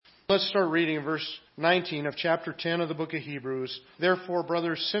Let's start reading in verse 19 of chapter 10 of the book of Hebrews. Therefore,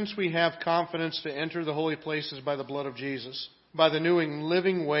 brothers, since we have confidence to enter the holy places by the blood of Jesus, by the new and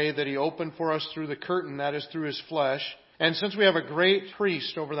living way that He opened for us through the curtain, that is, through His flesh, and since we have a great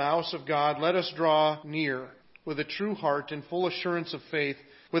priest over the house of God, let us draw near with a true heart and full assurance of faith,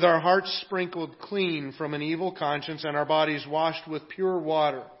 with our hearts sprinkled clean from an evil conscience and our bodies washed with pure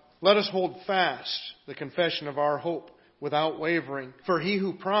water. Let us hold fast the confession of our hope without wavering, for He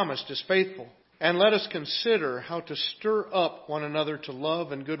who promised is faithful. And let us consider how to stir up one another to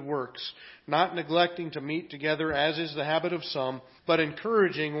love and good works, not neglecting to meet together as is the habit of some, but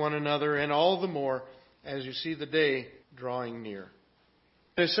encouraging one another, and all the more as you see the day drawing near.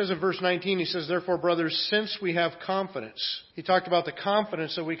 It says in verse 19, he says, therefore, brothers, since we have confidence. He talked about the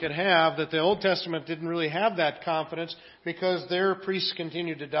confidence that we could have, that the Old Testament didn't really have that confidence because their priests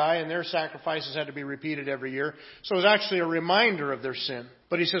continued to die and their sacrifices had to be repeated every year. So it was actually a reminder of their sin.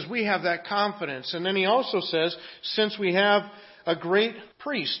 But he says, we have that confidence. And then he also says, since we have a great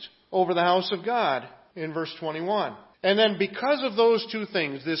priest over the house of God, in verse 21. And then because of those two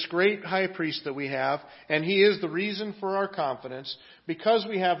things, this great high priest that we have, and he is the reason for our confidence, because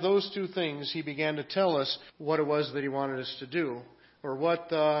we have those two things, he began to tell us what it was that he wanted us to do. Or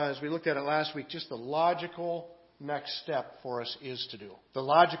what, as we looked at it last week, just the logical next step for us is to do. The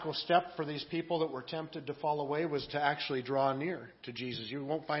logical step for these people that were tempted to fall away was to actually draw near to Jesus. You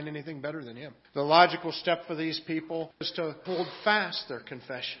won't find anything better than Him. The logical step for these people is to hold fast their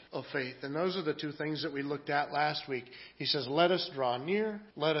confession of faith. And those are the two things that we looked at last week. He says, let us draw near,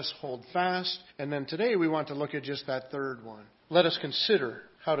 let us hold fast. And then today we want to look at just that third one. Let us consider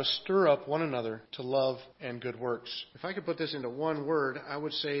how to stir up one another to love and good works. If I could put this into one word, I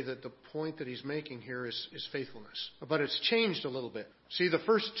would say that the point that he's making here is faithfulness. But it's changed a little bit. See, the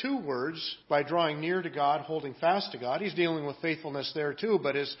first two words, by drawing near to God, holding fast to God, he's dealing with faithfulness there too,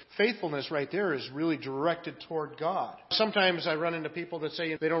 but his faithfulness right there is really directed toward God. Sometimes I run into people that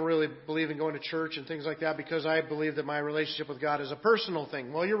say they don't really believe in going to church and things like that because I believe that my relationship with God is a personal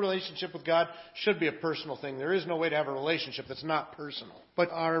thing. Well, your relationship with God should be a personal thing. There is no way to have a relationship that's not personal. But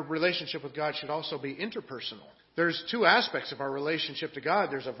our relationship with God should also be interpersonal. There's two aspects of our relationship to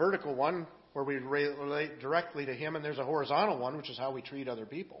God. There's a vertical one where we relate directly to Him, and there's a horizontal one, which is how we treat other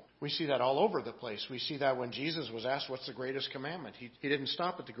people. We see that all over the place. We see that when Jesus was asked, what's the greatest commandment? He didn't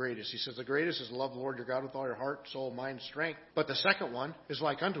stop at the greatest. He says the greatest is love the Lord your God with all your heart, soul, mind, strength. But the second one is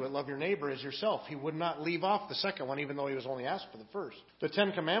like unto it, love your neighbor as yourself. He would not leave off the second one, even though He was only asked for the first. The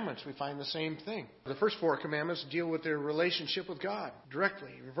 10 Commandments, we find the same thing. The first 4 commandments deal with their relationship with God,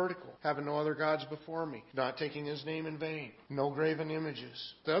 directly, vertical. Having no other gods before me. Not taking His name in vain. No graven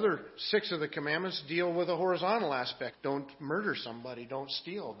images. The other 6 of the commandments deal with a horizontal aspect. Don't murder somebody. Don't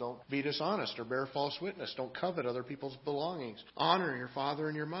steal. Don't be dishonest or bear false witness. Don't covet other people's belongings. Honor your father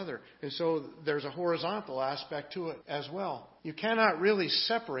and your mother. And so there's a horizontal aspect to it as well. You cannot really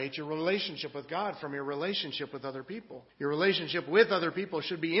separate your relationship with God from your relationship with other people. Your relationship with other people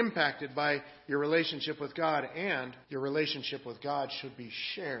should be impacted by your relationship with God, and your relationship with God should be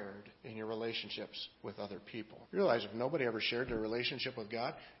shared in your relationships with other people. You realize if nobody ever shared their relationship with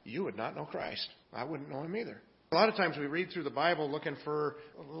God, you would not know Christ. I wouldn't know Him either. A lot of times we read through the Bible looking for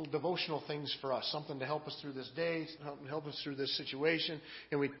little devotional things for us, something to help us through this day, help us through this situation,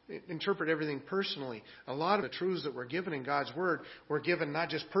 and we interpret everything personally. A lot of the truths that were given in God's Word were given not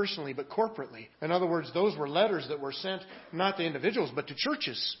just personally, but corporately. In other words, those were letters that were sent not to individuals, but to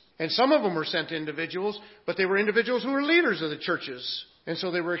churches. And some of them were sent to individuals, but they were individuals who were leaders of the churches. And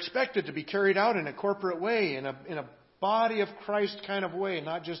so they were expected to be carried out in a corporate way, in a body of Christ kind of way,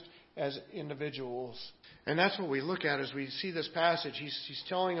 not just as individuals. And that's what we look at as we see this passage. He's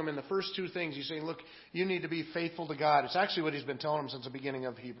telling them in the first 2 things, he's saying, look, you need to be faithful to God. It's actually what he's been telling them since the beginning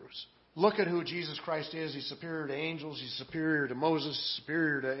of Hebrews. Look at who Jesus Christ is. He's superior to angels. He's superior to Moses.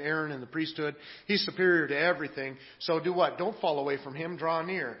 Superior to Aaron and the priesthood. He's superior to everything. So do what? Don't fall away from Him. Draw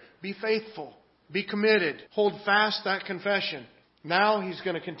near. Be faithful. Be committed. Hold fast that confession. Now he's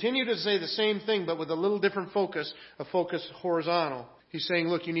going to continue to say the same thing, but with a little different focus, a focus horizontal. He's saying,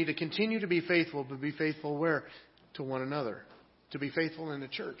 look, you need to continue to be faithful, but be faithful where? To one another. To be faithful in the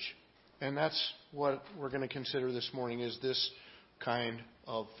church. And that's what we're going to consider this morning, is this kind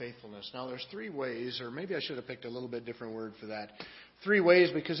of faithfulness. Now, there's 3 ways, or maybe I should have picked a little bit different word for that. 3 ways,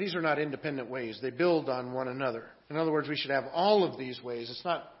 because these are not independent ways. They build on one another. In other words, we should have all of these ways. It's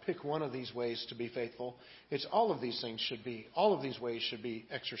not pick one of these ways to be faithful. It's all of these things should be. All of these ways should be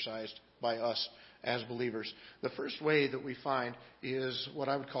exercised by us as believers. The first way that we find is what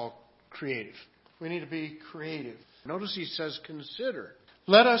I would call creative. We need to be creative. Notice he says consider.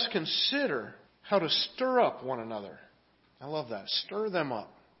 Let us consider how to stir up one another. I love that. Stir them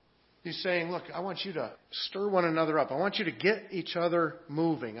up. He's saying, look, I want you to stir one another up. I want you to get each other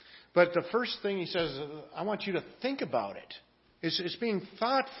moving. But the first thing he says, I want you to think about it. It's being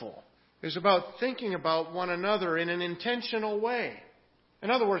thoughtful. It's about thinking about one another in an intentional way.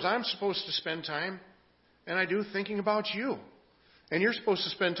 In other words, I'm supposed to spend time, and I do, thinking about you. And you're supposed to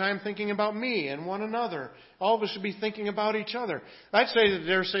spend time thinking about me and one another. All of us should be thinking about each other. I'd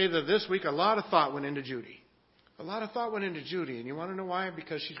dare say that this week a lot of thought went into Judy. A lot of thought went into Judy. And you want to know why?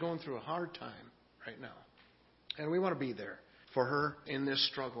 Because she's going through a hard time right now. And we want to be there for her in this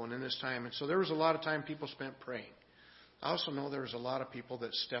struggle and in this time. And so there was a lot of time people spent praying. I also know there was a lot of people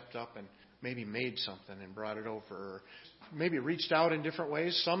that stepped up and maybe made something and brought it over, or maybe reached out in different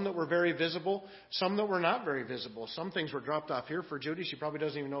ways. Some that were very visible, some that were not very visible. Some things were dropped off here for Judy. She probably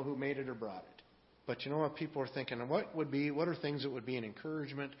doesn't even know who made it or brought it. But you know what? People are thinking, what are things that would be an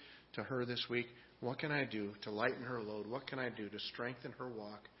encouragement to her this week? What can I do to lighten her load? What can I do to strengthen her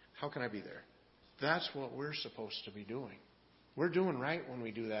walk? How can I be there? That's what we're supposed to be doing. We're doing right when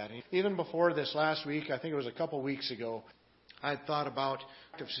we do that. Even before this last week, I think it was a couple weeks ago, I thought about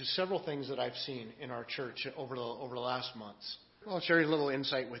several things that I've seen in our church over the last months. I'll share a little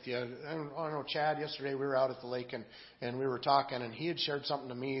insight with you. I don't know, Chad, yesterday we were out at the lake and we were talking, and he had shared something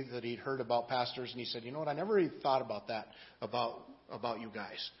to me that he'd heard about pastors, and he said, you know what, I never even thought about that, about you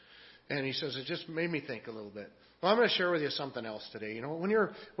guys. And he says, it just made me think a little bit. Well, I'm going to share with you something else today. You know, when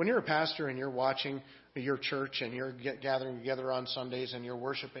you're a pastor and you're watching your church and you're gathering together on Sundays and you're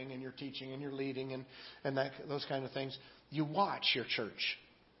worshiping and you're teaching and you're leading and those kind of things, you watch your church.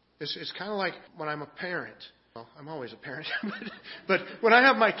 It's kind of like when I'm a parent. Well, I'm always a parent, but when I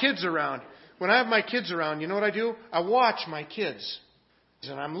have my kids around, you know what I do? I watch my kids.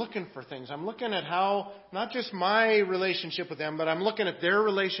 And I'm looking for things. I'm looking at how, not just my relationship with them, but I'm looking at their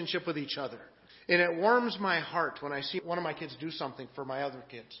relationship with each other. And it warms my heart when I see one of my kids do something for my other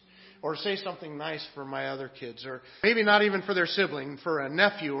kids, or say something nice for my other kids, or maybe not even for their sibling, for a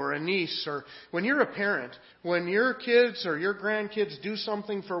nephew or a niece. Or when you're a parent, when your kids or your grandkids do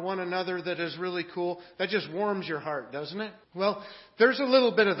something for one another that is really cool, that just warms your heart, doesn't it? Well, there's a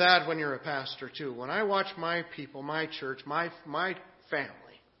little bit of that when you're a pastor too. When I watch my people, my church, my family,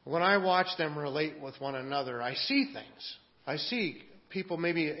 when I watch them relate with one another, I see things. I see people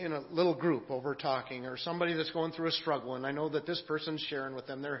maybe in a little group over talking, or somebody that's going through a struggle, and I know that this person's sharing with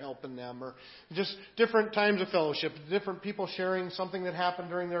them, they're helping them, or just different times of fellowship, different people sharing something that happened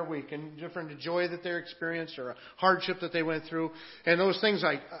during their week, and different joy that they experienced, or a hardship that they went through. And those things,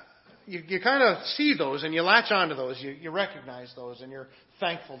 you kind of see those, and you latch onto those, you recognize those, and you're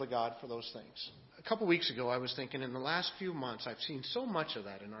thankful to God for those things. A couple weeks ago, I was thinking, in the last few months, I've seen so much of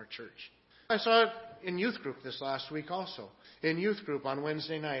that in our church. I saw it in youth group this last week also. In youth group on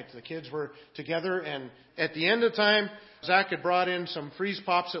Wednesday night, the kids were together, and at the end of time, Zach had brought in some freeze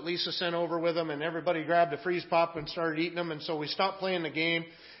pops that Lisa sent over with him, and everybody grabbed a freeze pop and started eating them, and so we stopped playing the game,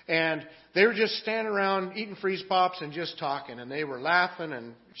 and they were just standing around eating freeze pops and just talking, and they were laughing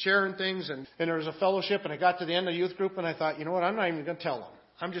and sharing things, and there was a fellowship, and I got to the end of youth group, and I thought, you know what, I'm not even going to tell them.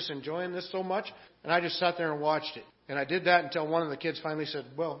 I'm just enjoying this so much, and I just sat there and watched it. And I did that until one of the kids finally said,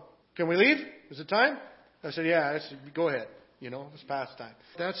 well, can we leave? Is it time? I said, yeah, go ahead. You know, it's past time.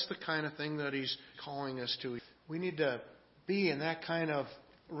 That's the kind of thing that he's calling us to. We need to be in that kind of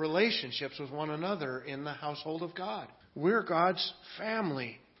relationships with one another in the household of God. We're God's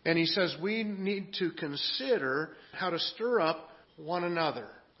family. And he says we need to consider how to stir up one another.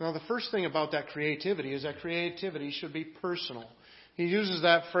 Now, the first thing about that creativity is that creativity should be personal. He uses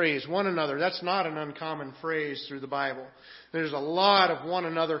that phrase, one another. That's not an uncommon phrase through the Bible. There's a lot of one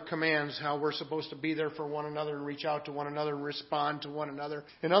another commands, how we're supposed to be there for one another and reach out to one another and respond to one another.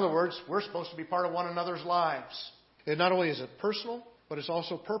 In other words, we're supposed to be part of one another's lives. And not only is it personal, but it's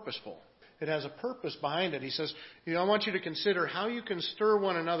also purposeful. It has a purpose behind it. He says, I want you to consider how you can stir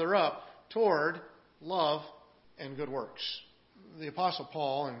one another up toward love and good works. The Apostle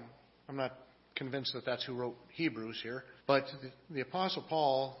Paul, and I'm not convinced that that's who wrote Hebrews here, but the Apostle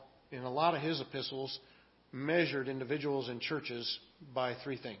Paul, in a lot of his epistles, measured individuals and churches by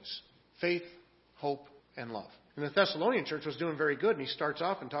three things: faith, hope, and love. And the Thessalonian church was doing very good, and he starts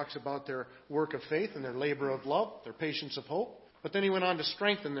off and talks about their work of faith and their labor of love, their patience of hope. But then he went on to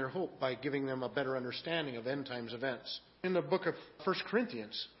strengthen their hope by giving them a better understanding of end times events. In the book of 1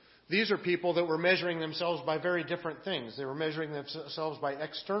 Corinthians, these are people that were measuring themselves by very different things. They were measuring themselves by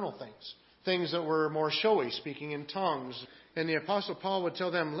external things. Things that were more showy, speaking in tongues. And the Apostle Paul would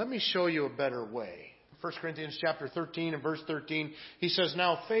tell them, let me show you a better way. 1 Corinthians chapter 13 and verse 13, he says,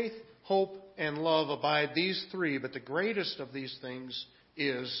 now faith, hope, and love abide, these three, but the greatest of these things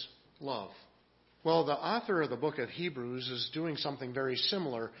is love. Well, the author of the book of Hebrews is doing something very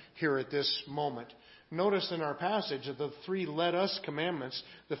similar here at this moment. Notice in our passage of the 3 let us commandments,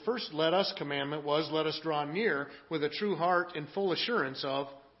 the first let us commandment was let us draw near with a true heart and full assurance of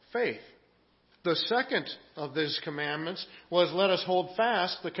faith. The second of these commandments was let us hold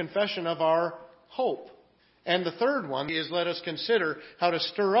fast the confession of our hope. And the third one is let us consider how to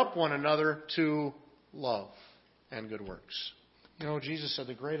stir up one another to love and good works. You know, Jesus said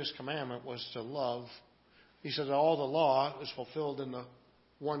the greatest commandment was to love. He said all the law is fulfilled in the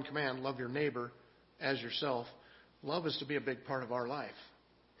one command, love your neighbor as yourself. Love is to be a big part of our life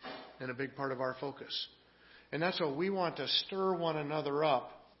and a big part of our focus. And that's what we want to stir one another up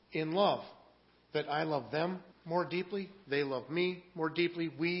in love. That I love them more deeply, they love me more deeply,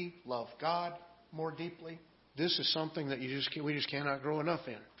 we love God more deeply. This is something that we just cannot grow enough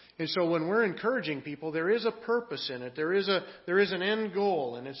in. And so when we're encouraging people, there is a purpose in it. There is an end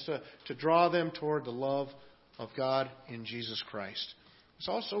goal, and it's to draw them toward the love of God in Jesus Christ. It's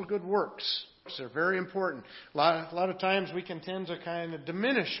also good works. They're very important. A lot of times we can tend to kind of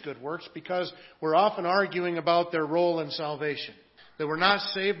diminish good works because we're often arguing about their role in salvation. That we're not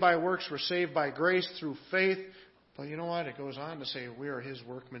saved by works, we're saved by grace through faith. But you know what? It goes on to say we are His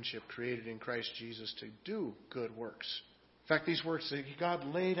workmanship created in Christ Jesus to do good works. In fact, these works that God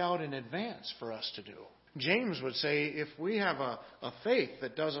laid out in advance for us to do. James would say if we have a faith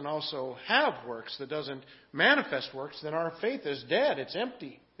that doesn't also have works, that doesn't manifest works, then our faith is dead. It's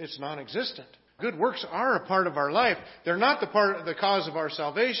empty. It's non-existent. Good works are a part of our life. They're not the cause of our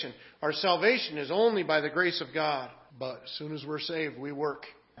salvation. Our salvation is only by the grace of God. But as soon as we're saved, we work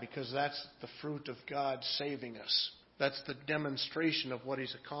because that's the fruit of God saving us. That's the demonstration of what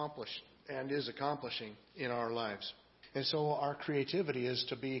He's accomplished and is accomplishing in our lives. And so our creativity is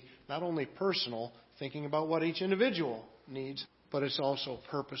to be not only personal, thinking about what each individual needs, but it's also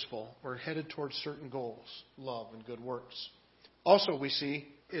purposeful. We're headed towards certain goals, love and good works. Also, we see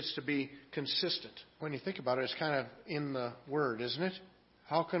it's to be consistent. When you think about it, it's kind of in the word, isn't it?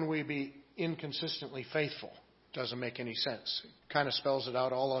 How can we be inconsistently faithful? Doesn't make any sense. It kind of spells it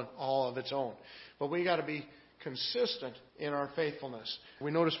out all of its own. But we got to be consistent in our faithfulness.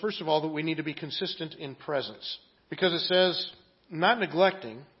 We notice, first of all, that we need to be consistent in presence. Because it says, not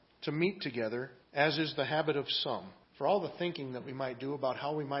neglecting to meet together, as is the habit of some. For all the thinking that we might do about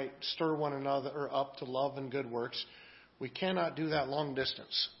how we might stir one another up to love and good works, we cannot do that long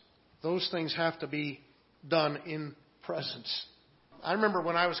distance. Those things have to be done in presence. I remember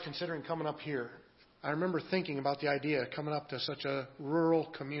when I was considering coming up here, I remember thinking about the idea of coming up to such a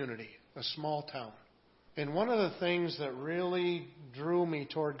rural community, a small town. And one of the things that really drew me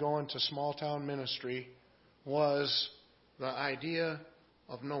toward going to small town ministry was the idea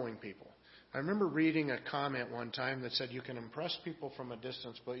of knowing people. I remember reading a comment one time that said you can impress people from a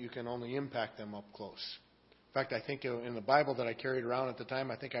distance, but you can only impact them up close. In fact, I think in the Bible that I carried around at the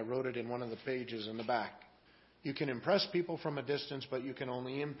time, I think I wrote it in one of the pages in the back. You can impress people from a distance, but you can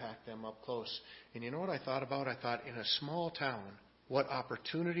only impact them up close. And you know what I thought about? I thought, in a small town, what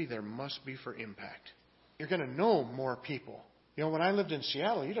opportunity there must be for impact. You're going to know more people. You know, when I lived in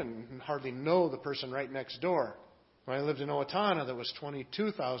Seattle, you didn't hardly know the person right next door. When I lived in Owatonna, there was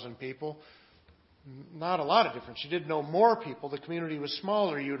 22,000 people. Not a lot of difference. You did know more people. The community was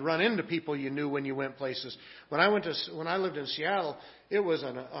smaller. You'd run into people you knew when you went places. When I lived in Seattle, it was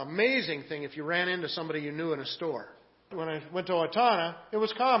an amazing thing if you ran into somebody you knew in a store. When I went to Owatonna, it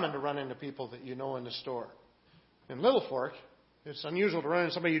was common to run into people that you know in the store. In Littlefork, it's unusual to run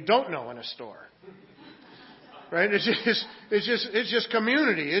into somebody you don't know in a store. Right? It's just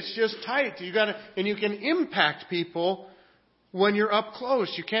community. It's just tight. And you can impact people when you're up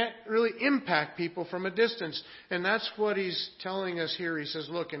close. You can't really impact people from a distance. And that's what he's telling us here. He says,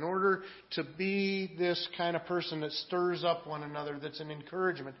 look, in order to be this kind of person that stirs up one another, that's an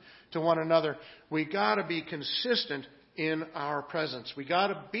encouragement to one another, we got to be consistent in our presence. We got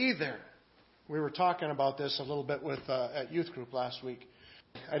to be there. We were talking about this a little bit at youth group last week.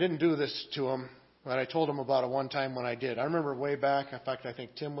 I didn't do this to them, but I told them about it one time when I did. I remember way back, in fact, I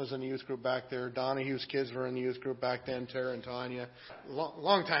think Tim was in the youth group back there. Donahue's kids were in the youth group back then, Tara and Tanya.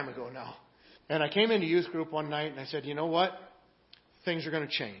 Long time ago now. And I came into youth group one night and I said, you know what? Things are going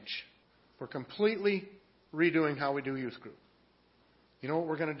to change. We're completely redoing how we do youth group. You know what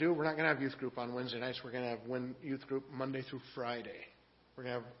we're going to do? We're not going to have youth group on Wednesday nights. We're going to have youth group Monday through Friday. We're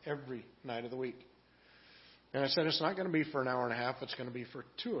going to have every night of the week. And I said, it's not going to be for an hour and a half. It's going to be for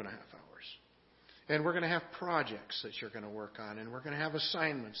 2.5 hours. And we're going to have projects that you're going to work on, and we're going to have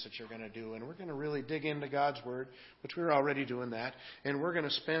assignments that you're going to do, and we're going to really dig into God's Word, which we're already doing that, and we're going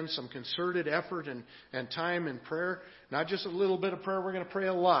to spend some concerted effort and time in prayer. Not just a little bit of prayer, we're going to pray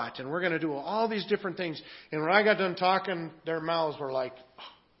a lot, and we're going to do all these different things. And when I got done talking, their mouths were like,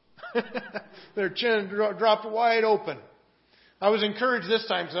 their chin dropped wide open. I was encouraged this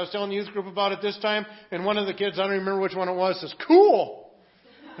time because I was telling the youth group about it this time, and one of the kids, I don't remember which one it was, says, "Cool!"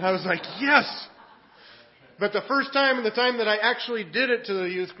 And I was like, yes! But the first time and the time that I actually did it to the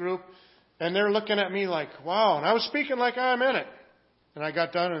youth group, and they're looking at me like, wow. And I was speaking like I'm in it. And I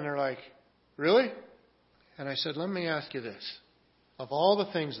got done and they're like, really? And I said, let me ask you this. Of all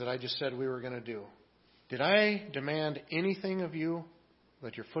the things that I just said we were going to do, did I demand anything of you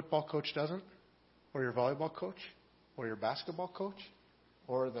that your football coach doesn't? Or your volleyball coach? Or your basketball coach?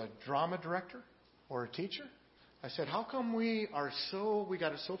 Or the drama director? Or a teacher? I said, how come we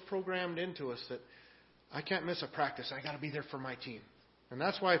got it so programmed into us that I can't miss a practice. I got to be there for my team. And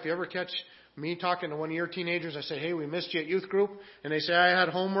that's why if you ever catch me talking to one of your teenagers, I say, hey, we missed you at youth group, and they say I had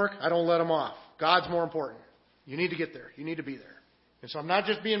homework, I don't let them off. God's more important. You need to get there. You need to be there. And so I'm not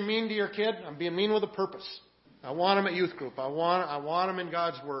just being mean to your kid. I'm being mean with a purpose. I want them at youth group. I want them in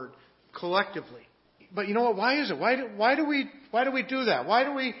God's Word collectively. But you know what? Why is it? Why do we do that?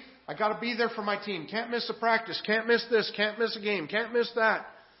 I got to be there for my team. Can't miss a practice. Can't miss this. Can't miss a game. Can't miss that.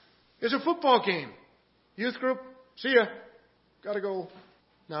 It's a football game. Youth group, see ya. Got to go.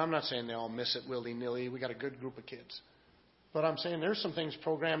 Now, I'm not saying they all miss it willy-nilly. We got a good group of kids. But I'm saying there's some things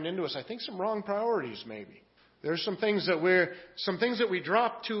programmed into us. I think some wrong priorities, maybe. There's some things that we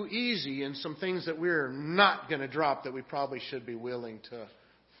drop too easy, and some things that we're not going to drop that we probably should be willing to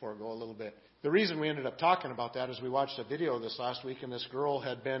forego a little bit. The reason we ended up talking about that is we watched a video this last week, and this girl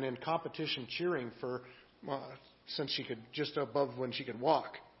had been in competition cheering since she could just above when she could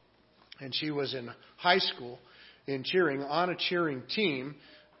walk. And she was in high school in cheering, on a cheering team,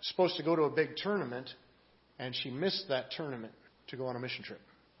 supposed to go to a big tournament, and she missed that tournament to go on a mission trip.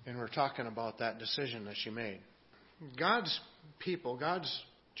 And we're talking about that decision that she made. God's people, God's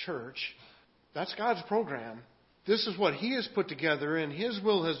church, that's God's program. This is what He has put together, and His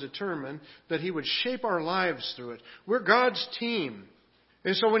will has determined that He would shape our lives through it. We're God's team.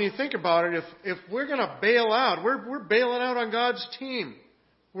 And so when you think about it, if we're going to bail out, we're bailing out on God's team.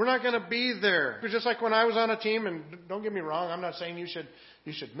 We're not going to be there. It's just like when I was on a team, and don't get me wrong, I'm not saying you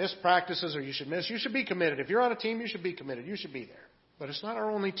should miss practices or you should be committed. If you're on a team, you should be committed. You should be there. But it's not our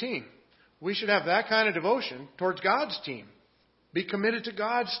only team. We should have that kind of devotion towards God's team. Be committed to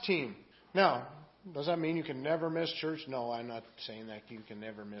God's team. Now, does that mean you can never miss church? No, I'm not saying that you can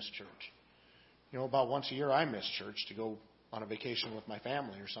never miss church. You know, about once a year I miss church to go on a vacation with my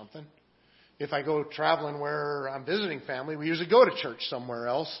family or something. If I go traveling where I'm visiting family, we usually go to church somewhere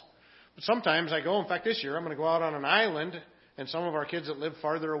else. But sometimes I go. In fact, this year I'm going to go out on an island, and some of our kids that live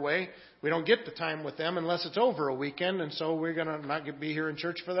farther away, we don't get the time with them unless it's over a weekend, and so we're going to not be here in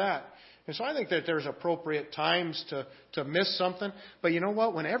church for that. And so I think that there's appropriate times to miss something. But you know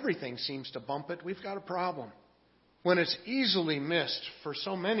what? When everything seems to bump it, we've got a problem. When it's easily missed for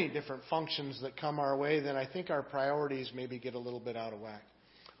so many different functions that come our way, then I think our priorities maybe get a little bit out of whack.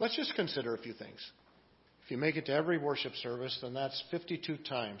 Let's just consider a few things. If you make it to every worship service, then that's 52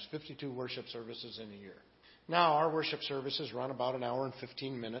 times, 52 worship services in a year. Now, our worship services run about an hour and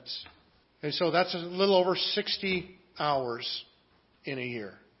 15 minutes. And so that's a little over 60 hours in a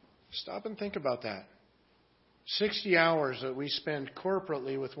year. Stop and think about that. 60 hours that we spend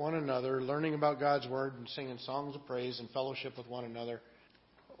corporately with one another, learning about God's Word and singing songs of praise and fellowship with one another.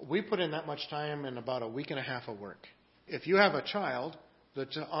 We put in that much time in about a week and a half of work. If you have a child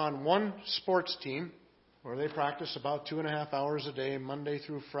that's on one sports team where they practice about 2.5 hours a day, Monday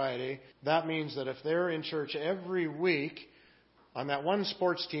through Friday, that means that if they're in church every week on that one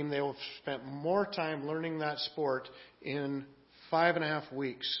sports team, they will have spent more time learning that sport in 5.5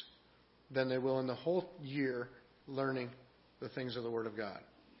 weeks than they will in the whole year learning the things of the Word of God.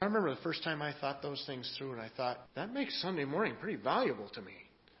 I remember the first time I thought those things through, and I thought, that makes Sunday morning pretty valuable to me.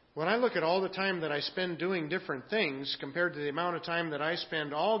 When I look at all the time that I spend doing different things compared to the amount of time that I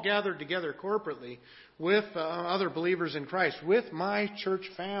spend all gathered together corporately with other believers in Christ, with my church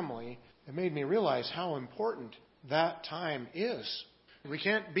family, it made me realize how important that time is. We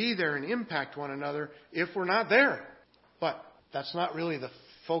can't be there and impact one another if we're not there. But that's not really the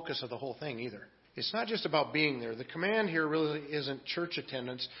focus of the whole thing either. It's not just about being there. The command here really isn't church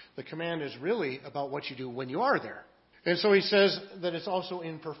attendance. The command is really about what you do when you are there. And so he says that it's also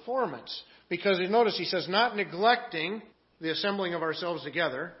in performance. Because you notice he says not neglecting the assembling of ourselves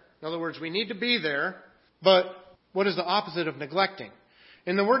together. In other words, we need to be there. But what is the opposite of neglecting?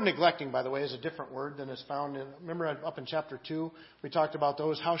 And the word neglecting, by the way, is a different word than is found in, remember up in chapter 2, we talked about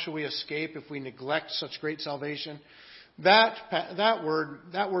those. How shall we escape if we neglect such great salvation? That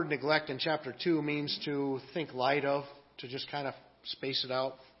word neglect in chapter 2 means to think light of, to just kind of space it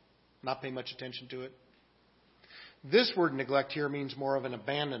out, not pay much attention to it. This word neglect here means more of an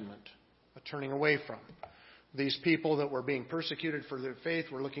abandonment, a turning away from. These people that were being persecuted for their faith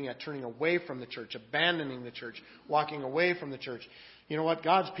were looking at turning away from the church, abandoning the church, walking away from the church. You know what?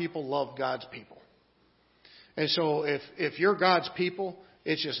 God's people love God's people. And so if you're God's people,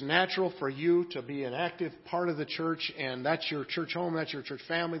 it's just natural for you to be an active part of the church, and that's your church home, that's your church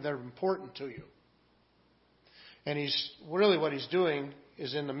family, they're important to you. And what he's doing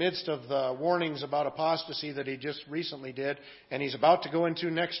is in the midst of the warnings about apostasy that he just recently did, and he's about to go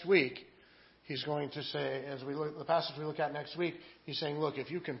into next week, he's going to say, as we look, the passage we look at next week, he's saying, look, if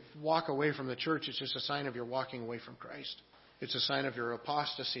you can walk away from the church, it's just a sign of your walking away from Christ. It's a sign of your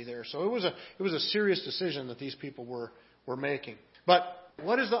apostasy there. So it was a serious decision that these people were making. But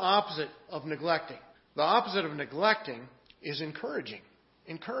what is the opposite of neglecting? The opposite of neglecting is encouraging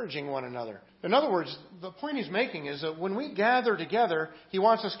one another. In other words, the point he's making is that when we gather together, he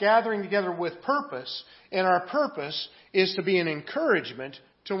wants us gathering together with purpose, and our purpose is to be an encouragement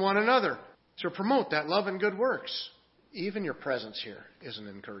to one another, to promote that love and good works. Even your presence here is an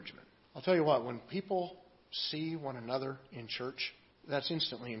encouragement. I'll tell you what, when people see one another in church, that's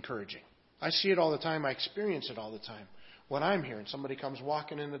instantly encouraging. I see it all the time. I experience it all the time. When I'm here and somebody comes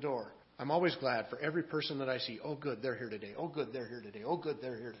walking in the door, I'm always glad for every person that I see. Oh, good, they're here today. Oh, good, they're here today. Oh, good,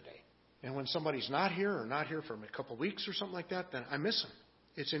 they're here today. And when somebody's not here or not here for a couple of weeks or something like that, then I miss them.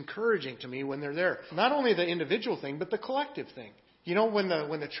 It's encouraging to me when they're there. Not only the individual thing, but the collective thing. You know, when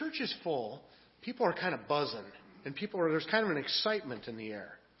the church is full, people are kind of buzzing. And there's kind of an excitement in the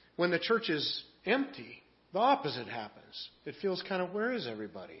air. When the church is empty, the opposite happens. It feels kind of, where is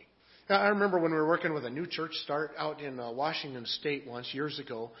everybody? I remember when we were working with a new church start out in Washington State once, years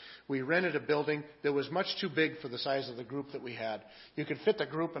ago, we rented a building that was much too big for the size of the group that we had. You could fit the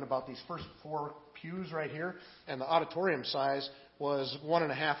group in about these first 4 pews right here, and the auditorium size was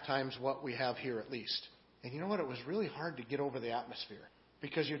 1.5 times what we have here at least. And you know what? It was really hard to get over the atmosphere.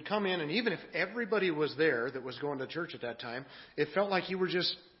 Because you'd come in, and even if everybody was there that was going to church at that time, it felt like you were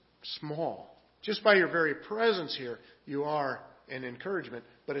just small. Just by your very presence here, you are an encouragement,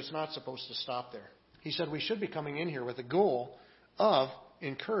 but it's not supposed to stop there. He said we should be coming in here with the goal of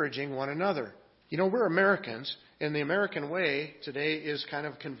encouraging one another. You know, we're Americans, and the American way today is kind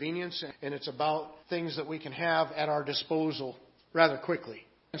of convenience, and it's about things that we can have at our disposal rather quickly.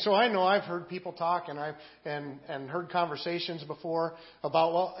 And so I know I've heard people talk, and I've heard conversations before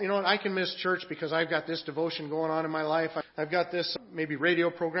about, well, you know what, I can miss church because I've got this devotion going on in my life. I've got this maybe radio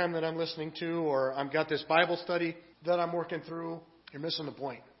program that I'm listening to, or I've got this Bible study that I'm working through. You're missing the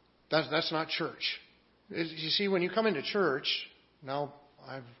point. That's not church. You see, when you come into church, now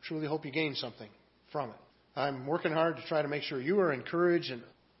I truly hope you gain something from it. I'm working hard to try to make sure you are encouraged, and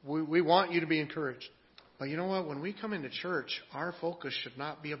we want you to be encouraged. But you know what? When we come into church, our focus should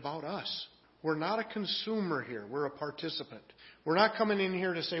not be about us. We're not a consumer here. We're a participant. We're not coming in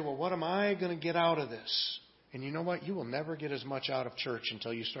here to say, well, what am I going to get out of this? And you know what? You will never get as much out of church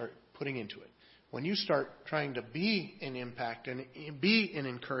until you start putting into it. When you start trying to be an impact and be an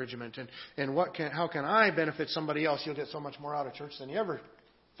encouragement and how can I benefit somebody else, you'll get so much more out of church than you ever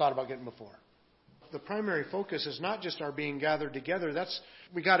thought about getting before. The primary focus is not just our being gathered together.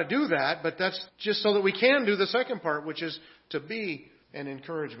 We got to do that, but that's just so that we can do the second part, which is to be an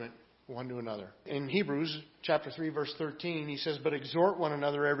encouragement one to another. In Hebrews chapter 3, verse 13, he says, "But exhort one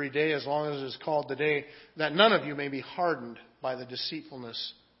another every day as long as it is called today, that none of you may be hardened by the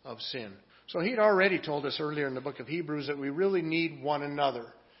deceitfulness of sin." So he'd already told us earlier in the book of Hebrews that we really need one another.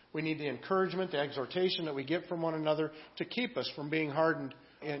 We need the encouragement, the exhortation that we get from one another to keep us from being hardened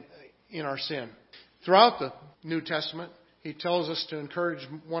in our sin. Throughout the New Testament, he tells us to encourage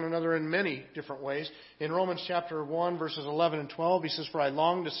one another in many different ways. In Romans chapter 1, verses 11 and 12, he says, "For I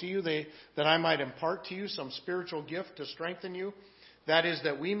long to see you, that I might impart to you some spiritual gift to strengthen you. That is,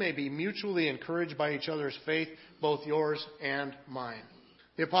 that we may be mutually encouraged by each other's faith, both yours and mine."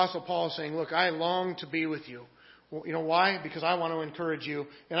 The Apostle Paul is saying, look, I long to be with you. Well, you know why? Because I want to encourage you,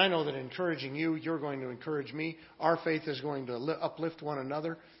 and I know that encouraging you, you're going to encourage me. Our faith is going to uplift one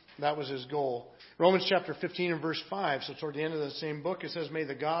another. That was his goal. Romans chapter 15 and verse 5, so toward the end of the same book, it says, "May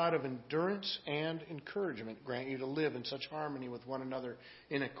the God of endurance and encouragement grant you to live in such harmony with one another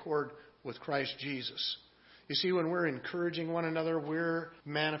in accord with Christ Jesus." You see, when we're encouraging one another, we're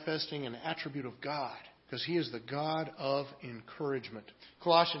manifesting an attribute of God. because He is the God of encouragement.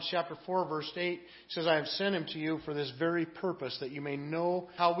 Colossians chapter 4, verse 8 says, I have sent Him to you for this very purpose, that you may know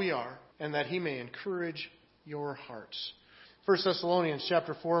how we are, and that He may encourage your hearts. 1 Thessalonians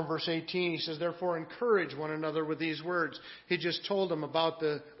chapter 4 and verse 18, he says, therefore encourage one another with these words. He just told them about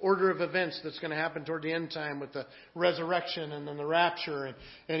the order of events that's going to happen toward the end time with the resurrection and then the rapture.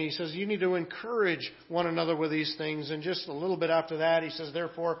 And he says, you need to encourage one another with these things. And just a little bit after that, he says,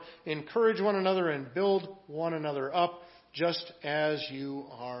 therefore encourage one another and build one another up just as you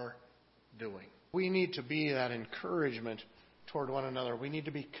are doing. We need to be that encouragement toward one another. We need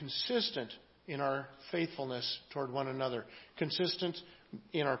to be consistent in our faithfulness toward one another. Consistent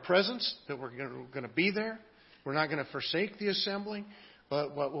in our presence, that we're going to be there. We're not going to forsake the assembling,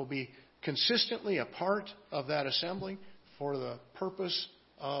 but what will be consistently a part of that assembling for the purpose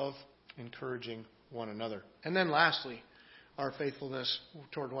of encouraging one another. And then lastly, our faithfulness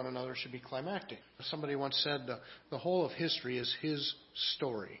toward one another should be climactic. Somebody once said the whole of history is His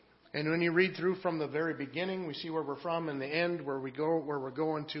story. And when you read through from the very beginning, we see where we're from, and the end, where we go, where we're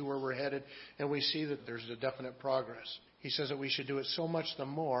going to, where we're headed, and we see that there's a definite progress. He says that we should do it so much the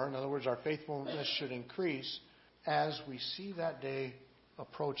more. In other words, our faithfulness should increase as we see that day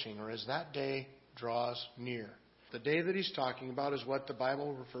approaching, or as that day draws near. The day that he's talking about is what the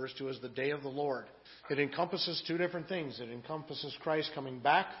Bible refers to as the day of the Lord. It encompasses two different things. It encompasses Christ coming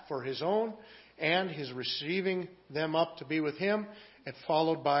back for His own and His receiving them up to be with Him, and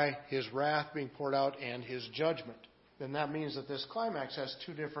followed by His wrath being poured out and His judgment. Then that means that this climax has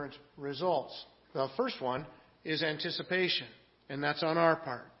two different results. The first one is anticipation, and that's on our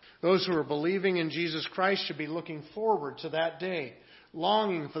part. Those who are believing in Jesus Christ should be looking forward to that day,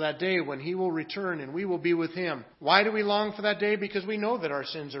 longing for that day when He will return and we will be with Him. Why do we long for that day? Because we know that our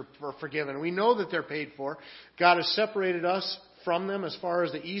sins are forgiven. We know that they're paid for. God has separated us from them as far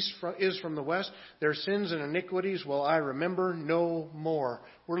as the east is from the west. Their sins and iniquities will I remember no more.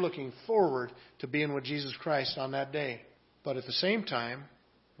 We're looking forward to being with Jesus Christ on that day. But at the same time,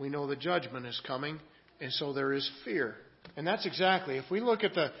 we know the judgment is coming, and so there is fear. And that's exactly, if we look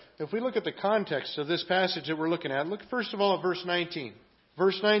at the context of this passage that we're looking at, look first of all at verse 19.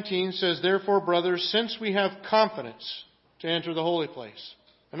 Verse 19 says, therefore, brothers, since we have confidence to enter the holy place.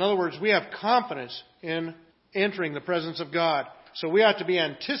 In other words, we have confidence in entering the presence of God. So we ought to be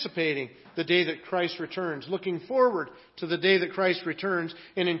anticipating the day that Christ returns, looking forward to the day that Christ returns,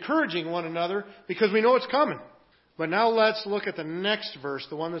 and encouraging one another because we know it's coming. But now let's look at the next verse,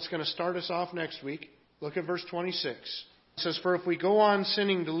 the one that's going to start us off next week. Look at verse 26. It says, for if we go on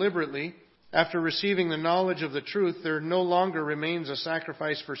sinning deliberately, after receiving the knowledge of the truth, there no longer remains a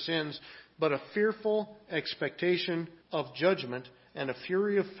sacrifice for sins, but a fearful expectation of judgment and a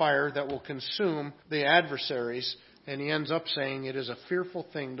fury of fire that will consume the adversaries. And he ends up saying it is a fearful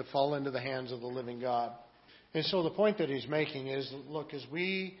thing to fall into the hands of the living God. And so the point that he's making is, look, as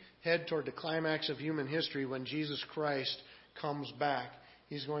we head toward the climax of human history, when Jesus Christ comes back,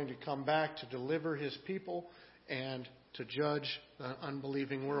 He's going to come back to deliver His people and to judge the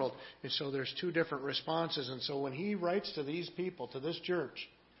unbelieving world. And so there's two different responses. And so when He writes to these people, to this church,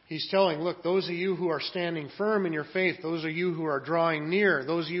 He's telling, look, those of you who are standing firm in your faith, those of you who are drawing near,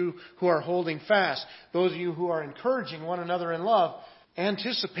 those of you who are holding fast, those of you who are encouraging one another in love,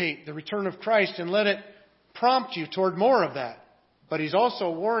 anticipate the return of Christ and let it prompt you toward more of that. But He's also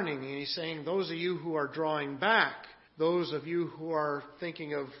warning, and He's saying, those of you who are drawing back, those of you who are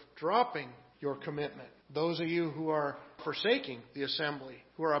thinking of dropping your commitment, those of you who are forsaking the assembly,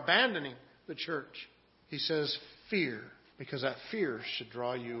 who are abandoning the church, He says, fear. Because that fear should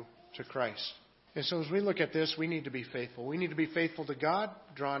draw you to Christ. And so as we look at this, we need to be faithful. We need to be faithful to God,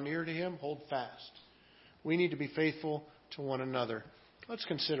 draw near to Him, hold fast. We need to be faithful to one another. Let's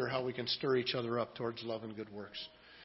consider how we can stir each other up towards love and good works.